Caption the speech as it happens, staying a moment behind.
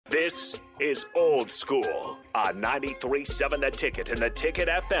This is Old School on 93.7 The Ticket and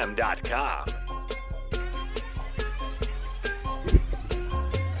theticketfm.com.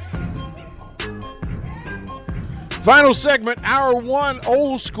 Final segment, hour one,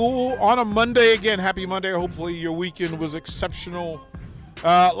 Old School on a Monday. Again, happy Monday. Hopefully your weekend was exceptional.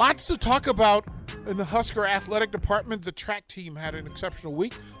 Lots to talk about in the Husker athletic department. The track team had an exceptional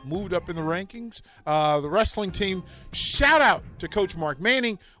week, moved up in the rankings. The wrestling team, shout out to Coach Mark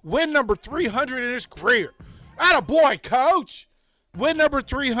Manning, win number 300 in his career. Atta boy, Coach. Win number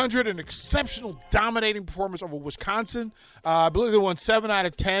 300, an exceptional dominating performance over Wisconsin. I believe they won 7 out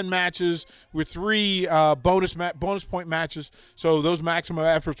of 10 matches with 3 bonus point matches. So those maximum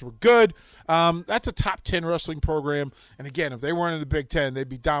efforts were good. That's a top 10 wrestling program. And, again, if they weren't in the Big Ten, they'd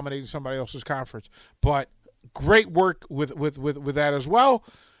be dominating somebody else's conference. But great work with that as well.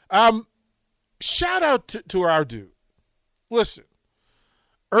 Shout out to our dude. Listen,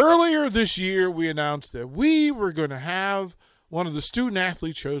 earlier this year we announced that we were going to have one of the student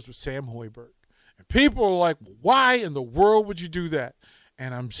athlete shows with Sam Hoiberg. And people are like, why in the world would you do that?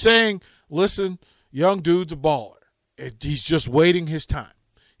 And I'm saying, listen, young dude's a baller. He's just waiting his time.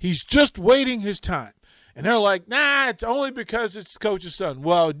 He's just waiting his time. And they're like, nah, it's only because it's Coach's son.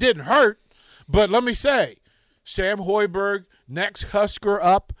 Well, it didn't hurt. But let me say, Sam Hoiberg, next Husker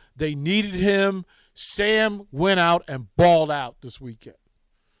up, they needed him. Sam went out and balled out this weekend.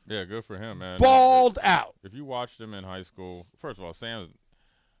 Yeah, good for him, man. Balled out. If you watched him in high school, first of all, Sam's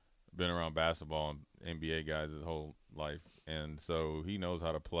been around basketball and NBA guys his whole life, and so he knows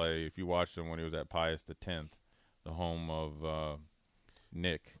how to play. If you watched him when he was at Pius X, the home of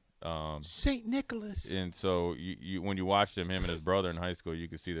Nick. St. Nicholas. And so you when you watched him and his brother in high school, you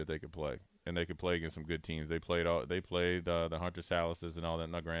could see that they could play, and they could play against some good teams. They played the Hunter Salases and all that.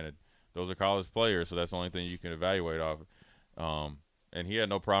 Now, granted, those are college players, so that's the only thing you can evaluate off. And he had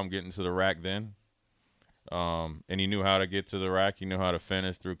no problem getting to the rack then. And he knew how to get to the rack. He knew how to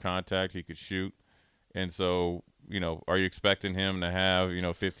finish through contact. He could shoot. And so, are you expecting him to have,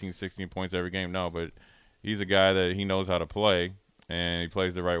 15, 16 points every game? No, but he's a guy that he knows how to play, and he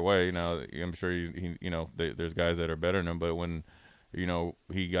plays the right way. Now, I'm sure there's guys that are better than him, but when,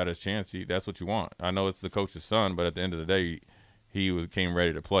 he got his chance, that's what you want. I know it's the coach's son, but at the end of the day, he came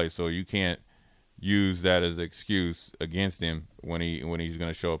ready to play. So you can't use that as an excuse against him when he's going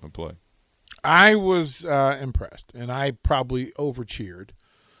to show up and play. I was impressed, and I probably over-cheered.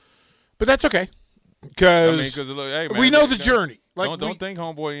 But that's okay, because we know the journey. Like, don't think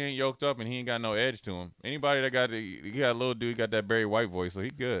homeboy ain't yoked up and he ain't got no edge to him. Anybody that got a little dude, got that Barry White voice, so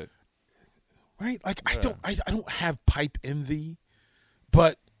he good. Right? Like, yeah. I don't have pipe envy,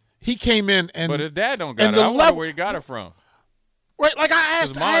 but he came in and – But his dad don't got it. I wonder where he got it from. Right, like I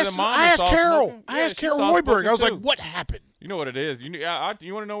asked Carol. I asked Carol Hoiberg. I was like, "What happened?" You know what it is. You want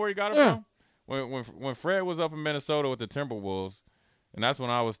to know where he got it from? When Fred was up in Minnesota with the Timberwolves, and that's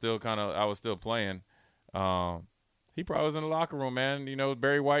when I was still playing. He probably was in the locker room, man.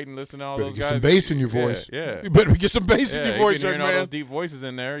 Barry White and listen to all those guys. Get some bass in your voice. Yeah. You better get some bass in your voice, young man. All those deep voices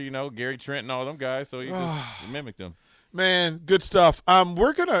in there. Gary Trent and all them guys. So he just mimicked them. Man, good stuff.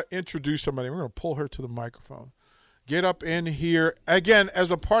 We're gonna introduce somebody. We're gonna pull her to the microphone. Get up in here, again,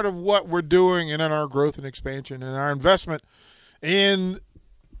 as a part of what we're doing and in our growth and expansion and our investment in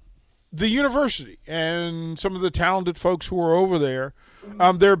the university and some of the talented folks who are over there.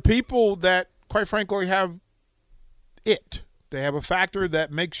 There are people that, quite frankly, have it. They have a factor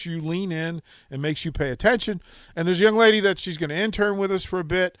that makes you lean in and makes you pay attention. And there's a young lady that she's going to intern with us for a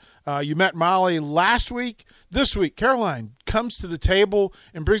bit. You met Molly last week. This week, Caroline comes to the table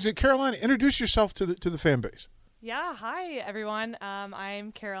and brings it. Caroline, introduce yourself to the fan base. Yeah, hi, everyone.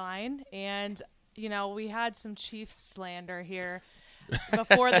 I'm Caroline, and, we had some Chiefs slander here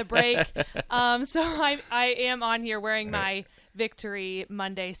before the break. So I am on here wearing my Victory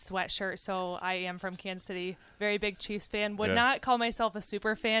Monday sweatshirt, so I am from Kansas City. Very big Chiefs fan. Would not call myself a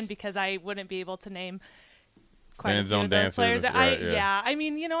super fan because I wouldn't be able to name quite a few of those players. I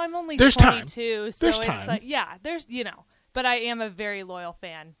mean, I'm only 22, so it's like, there's, but I am a very loyal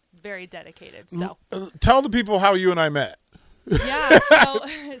fan. Very dedicated. So tell the people how you and I met. Yeah,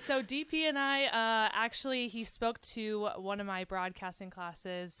 so DP and I actually, he spoke to one of my broadcasting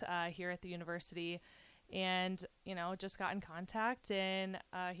classes here at the university, and just got in contact, and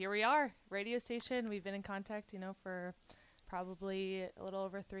here we are, radio station. We've been in contact for probably a little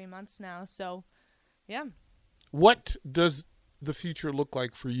over 3 months now. So yeah. What does the future look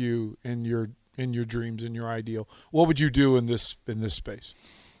like for you in your dreams, in your ideal? What would you do in this space?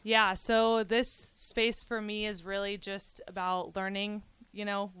 Yeah, so this space for me is really just about learning,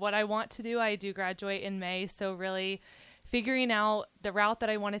 what I want to do. I do graduate in May, so really figuring out the route that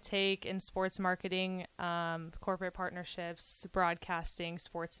I want to take in sports marketing, corporate partnerships, broadcasting,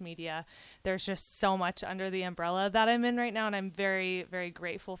 sports media. There's just so much under the umbrella that I'm in right now, and I'm very, very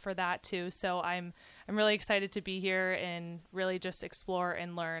grateful for that too. So I'm really excited to be here and really just explore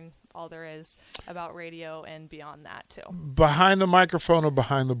and learn all there is about radio and beyond that too. Behind the microphone or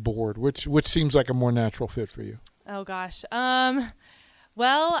behind the board, which seems like a more natural fit for you? Oh gosh.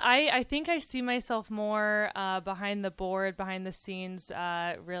 Well, I think I see myself more behind the board, behind the scenes,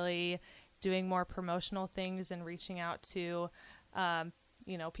 really doing more promotional things and reaching out to,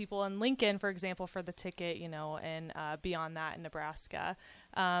 people in Lincoln, for example, for the ticket, and beyond that in Nebraska.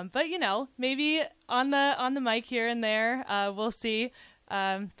 But maybe on the mic here and there, we'll see.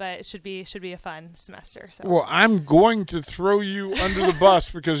 But it should be a fun semester. So. Well, I'm going to throw you under the bus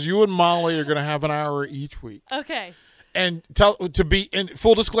because you and Molly are going to have an hour each week. Okay. And to be in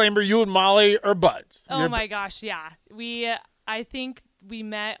full disclaimer, you and Molly are buds. Oh my gosh, yeah. I think we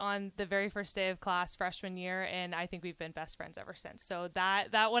met on the very first day of class freshman year, and I think we've been best friends ever since. So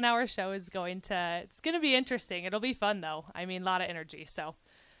that 1 hour show is going to be interesting. It'll be fun though. I mean, a lot of energy. So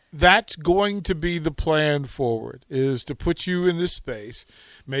that's going to be the plan forward, is to put you in this space,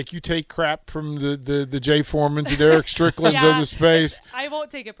 make you take crap from the Jay Foremans and Eric Stricklands of the space. I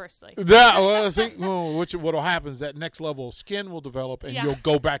won't take it personally. What'll happen is that next level of skin will develop, and you'll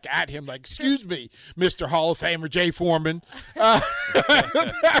go back at him like, excuse me, Mr. Hall of Famer Jay Foreman. No,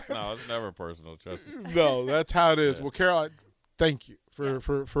 it's never personal, trust me. No, that's how it is. Yeah. Well, Caroline, thank you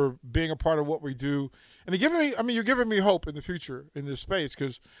for being a part of what we do. And you're giving me hope in the future in this space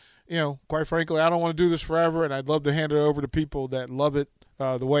because, quite frankly, I don't want to do this forever, and I'd love to hand it over to people that love it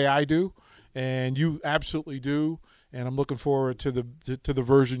the way I do, and you absolutely do. And I'm looking forward to the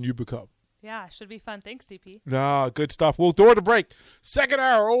version you become. Yeah, should be fun. Thanks, DP. No, good stuff. We'll door to break. Second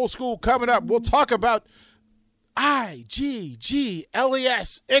hour, old school coming up. We'll talk about IGGLES,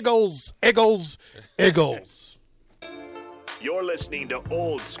 Eagles. You're listening to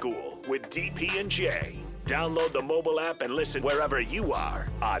Old School with DP and J. Download the mobile app and listen wherever you are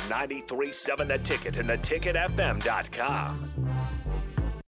on 93.7 The Ticket and theticketfm.com.